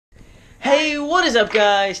Hey, what is up,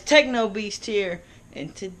 guys? Techno Beast here,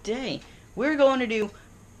 and today we're going to do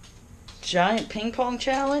giant ping pong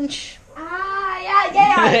challenge.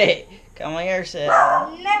 Yeah. Hey, come on here, Seth.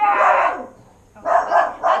 Never. I'll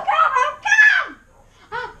come.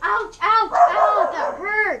 Ouch, that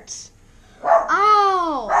hurts.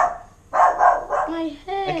 Ow. My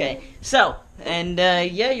head. Okay, so, and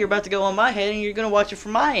yeah, you're about to go on my head, and you're gonna watch it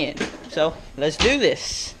from my end. So, let's do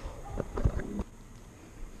this.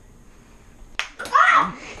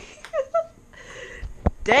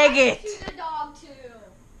 Dang it! The dog too.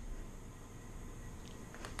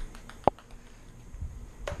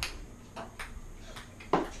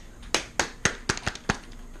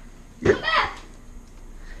 Come back.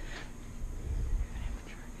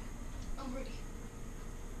 I'm ready.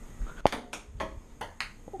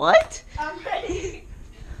 What? I'm ready.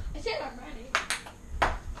 I said I'm ready.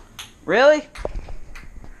 Really?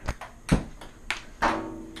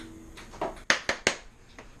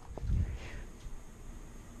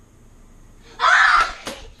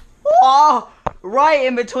 Oh, right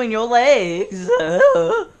in between your legs.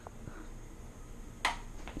 Ow.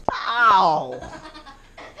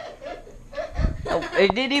 Oh,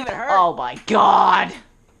 it didn't even hurt. Oh my god.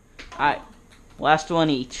 Alright, last one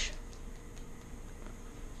each.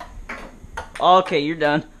 Okay, you're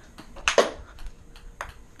done.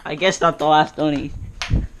 I guess not the last one each.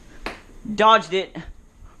 Dodged it.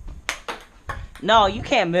 No, you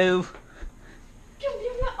can't move.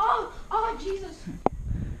 Oh, Jesus.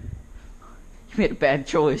 You made a bad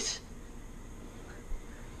choice.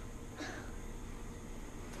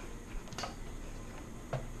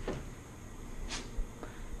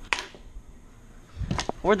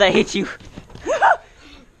 Where'd that hit you?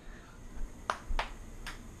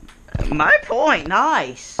 My point,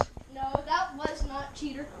 nice. No, that was not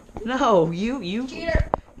cheater. No, you. Cheater.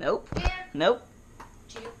 Nope. Cheater. Nope.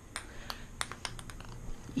 Cheater.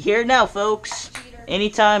 You hear it now, folks. Cheater.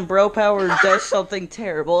 Anytime Bro Power does something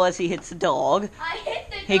terrible as he hits the dog, I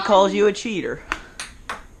hit the he dog. calls you a cheater.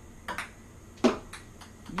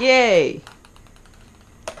 Yay!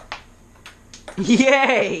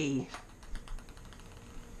 Yay!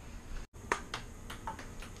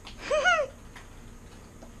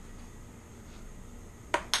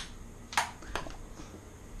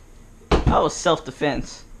 That was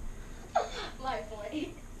self-defense. My point.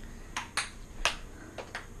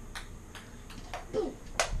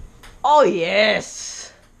 Oh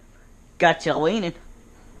yes! Gotcha leaning.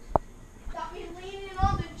 Got me leaning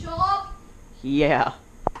on the job. Yeah.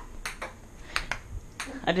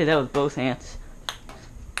 I did that with both hands.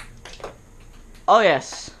 Oh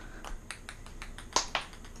yes.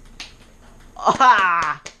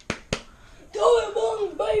 Ah! Do it,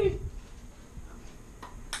 Mom, baby.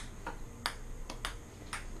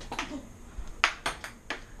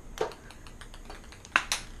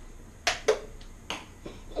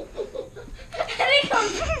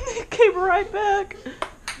 It came right back.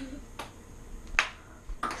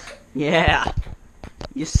 Yeah.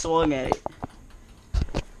 You swung at it.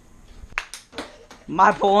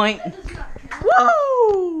 My point.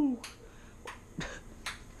 Woo!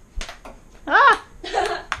 Ah!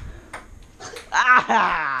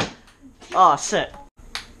 Ah! Oh, shit.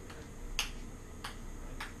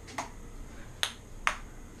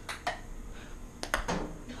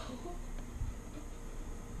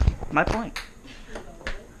 My point.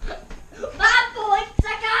 My point,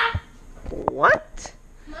 sucker. What?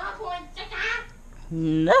 My point, sucker.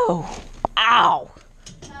 No. Ow.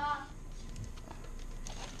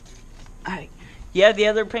 Alright. You have the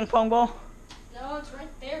other ping pong ball? No, it's right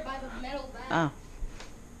there by the metal bat. Oh.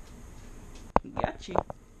 Got you.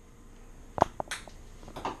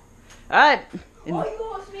 Alright. Oh, you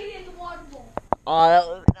almost made it in the water bowl. Oh, that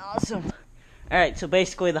was awesome. Alright, so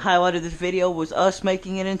basically the highlight of this video was us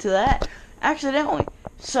making it into that accidentally.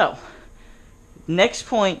 So, next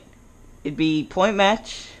point, it'd be point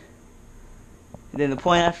match. And then the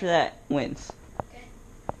point after that wins. Okay.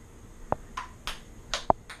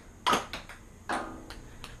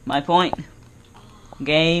 My point.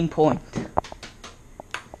 Game point.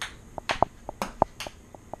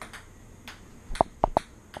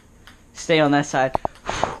 Stay on that side.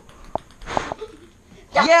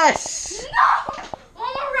 Yes! No!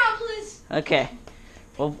 One more round, please. Okay.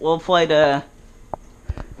 We'll play to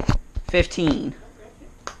 15.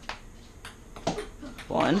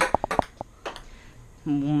 1.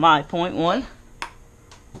 My point 1.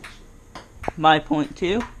 My point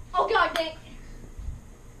 2. Oh, God dang.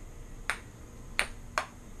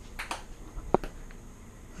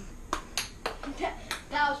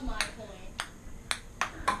 That was my point.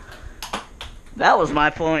 That was my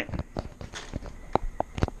point.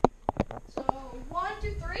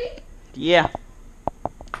 Yeah.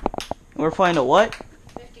 We're playing a what?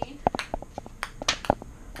 15.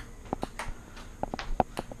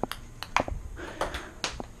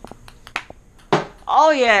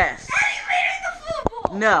 Oh, yes. Eddie leading the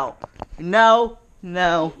football! No. No.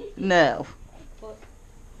 No. No. What?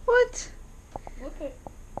 What? Okay.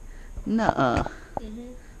 Nuh-uh. Mm-hmm.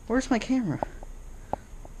 Where's my camera?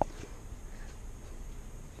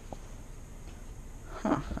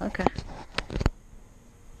 Huh, okay.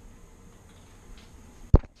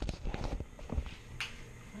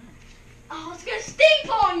 I was gonna stink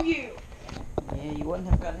on you! Yeah, you wouldn't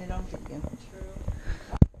have gotten it on video. True.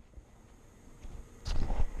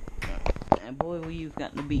 And boy, will you've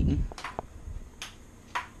gotten a beating.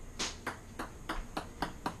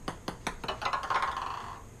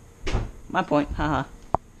 My point, haha.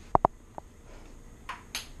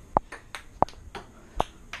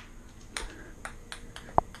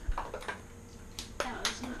 That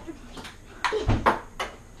was not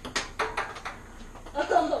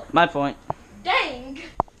oh, My point. dang!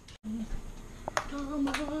 Come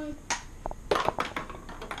on.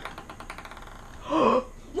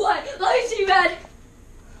 What? Let me see, man!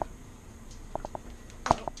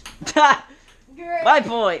 Great. My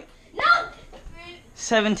point. No!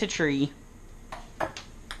 7 to tree.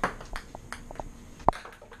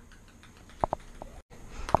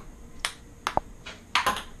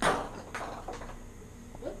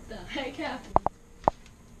 What the heck happened?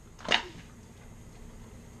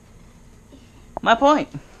 My point.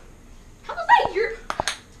 How was that your...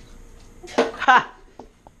 Ha!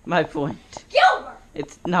 My point. Gilbert!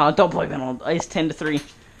 It's no, don't blame it on. It's 10 to 3.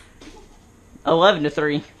 11 to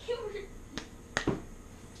 3.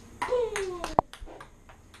 Boom.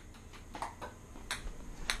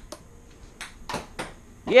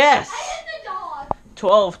 Yes. I hit the dog.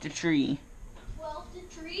 12 to tree. 12 to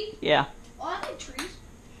tree? Yeah. Oh, I like trees.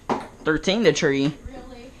 13 to tree.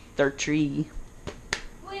 Really? Third tree.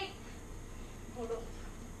 Wait. Hold on.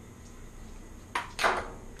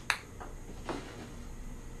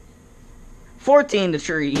 14 to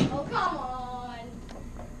tree. Oh, come on.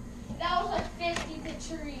 That was like 50 to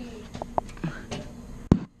tree.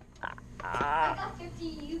 I got 50,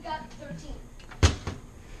 you got 13.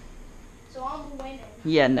 So I'm winning.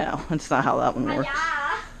 Yeah, no, that's not how that one works.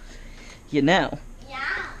 Yeah. You know.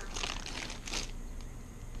 Yeah.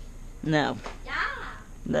 No. Yeah.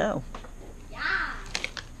 No. Yeah.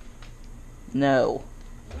 No.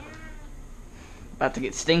 Yeah. About to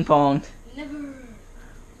get sting ponged. Never.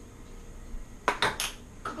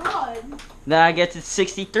 God. Then I get to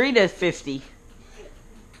 63 to 50.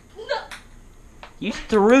 No. You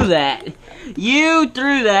threw that. You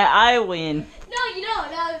threw that. I win. No, you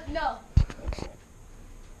don't. No.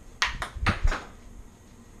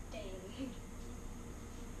 Dang.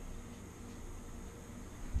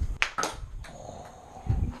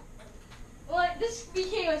 Well, this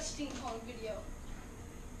became a steampunk video.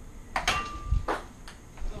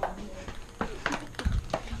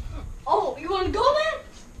 Oh, you want to go, man?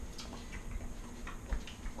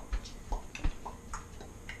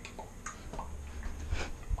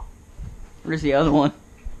 Where's the other one?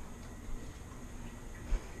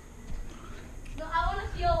 No, I want to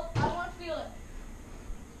feel it.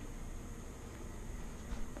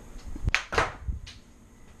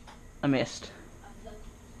 I missed.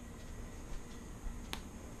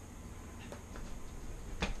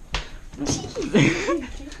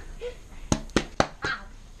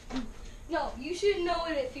 No, you should know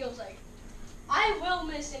what it feels like. I will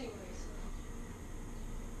miss anyways.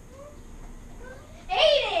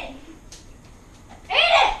 Aiden!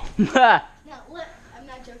 Aiden! No, I'm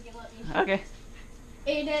not joking, let me. Okay.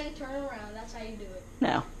 Aiden, turn around, that's how you do it.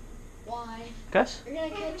 No. Why? Gus? You're gonna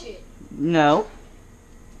catch it. No.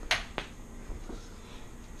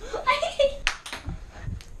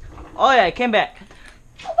 Oh yeah, I came back.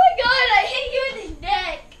 Oh my god, I hit you in the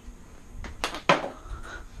neck!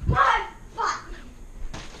 My fuck!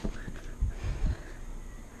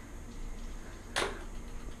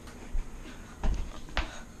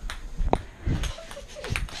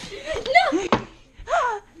 No!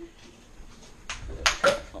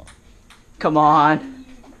 Come on.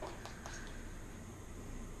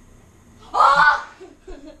 Oh!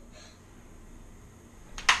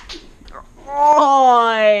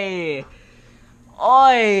 Oi!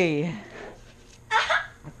 Oi!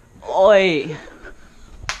 Oi!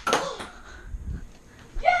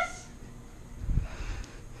 Yes!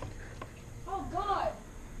 Oh god!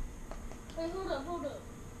 Wait, hold up.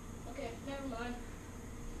 Okay, never mind.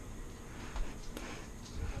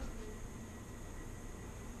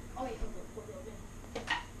 Oh wait, hold up.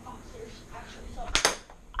 Oh, there's actually something.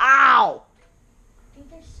 Ow! I think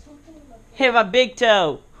there's something Hit my big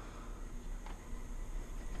toe.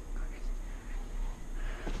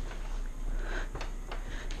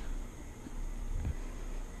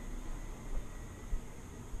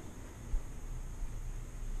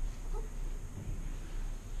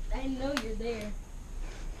 I know you're there.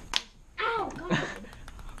 Ow, God.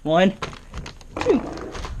 1, 2.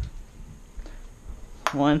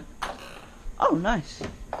 1. Oh, nice.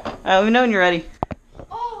 Let me know when you're ready.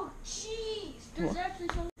 Oh, jeez. There's actually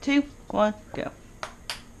something. 2, 1, go.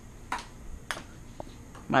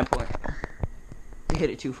 My point. You hit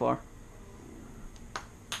it too far.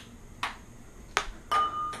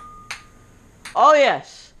 Oh,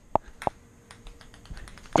 yes.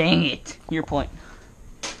 Dang it. Your point.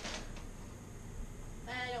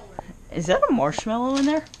 Don't worry. Is that a marshmallow in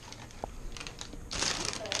there?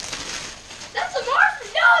 That's a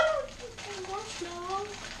marshmallow. No, marshmallow.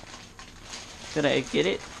 Did I get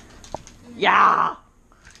it? Yeah!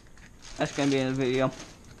 That's gonna be in the video.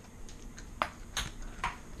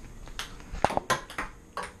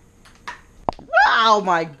 Oh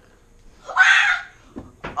my.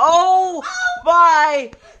 Oh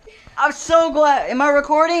my. I'm so glad. Am I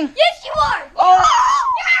recording? Yes, you are. Oh!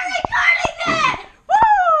 You're recording that.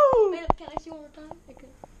 Woo! Wait, can I see one more time? Okay.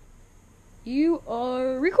 You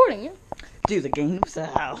are recording, yeah? Do the game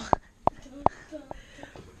style.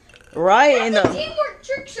 Right in That's a the. teamwork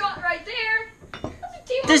trick shot right there. That's a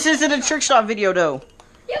teamwork This isn't a trick trick shot video though.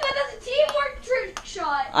 Yeah, but that's a teamwork trick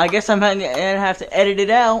shot. I guess I'm gonna have to edit it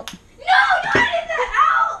out. No, don't edit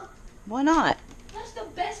that out. Why not? That's the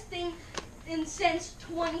best thing since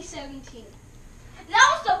 2017. That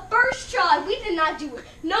was the first try. We did not do it.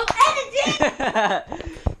 No editing.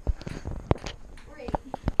 Great.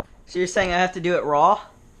 So you're saying I have to do it raw?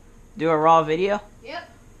 Do a raw video? Yep.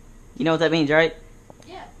 You know what that means, right?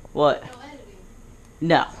 Yeah. What? No editing.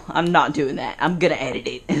 No, I'm not doing that. I'm gonna edit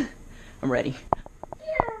it. I'm ready.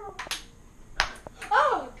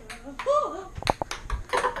 Oh, God.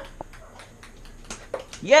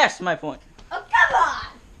 Yes, my point. Oh, come on.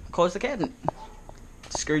 Close the cabinet.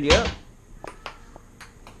 Screwed you up.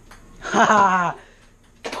 Ha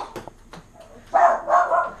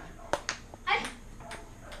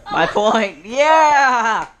My point.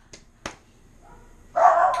 Yeah.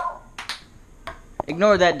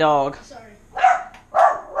 Ignore that dog. Sorry.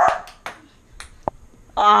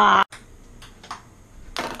 Ah.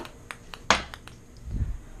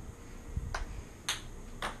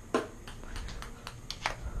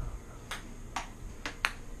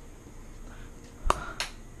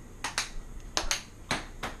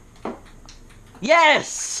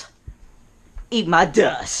 Yes! Eat my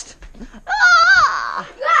dust. Ah!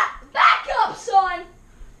 Back up, son.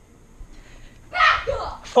 Back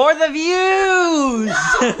up. For the views!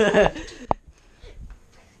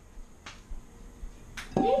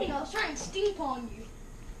 Dang, I was trying to steam pong you.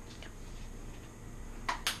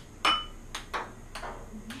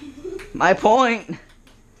 My point.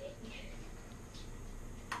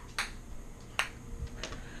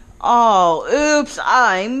 Oh, oops,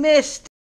 I missed.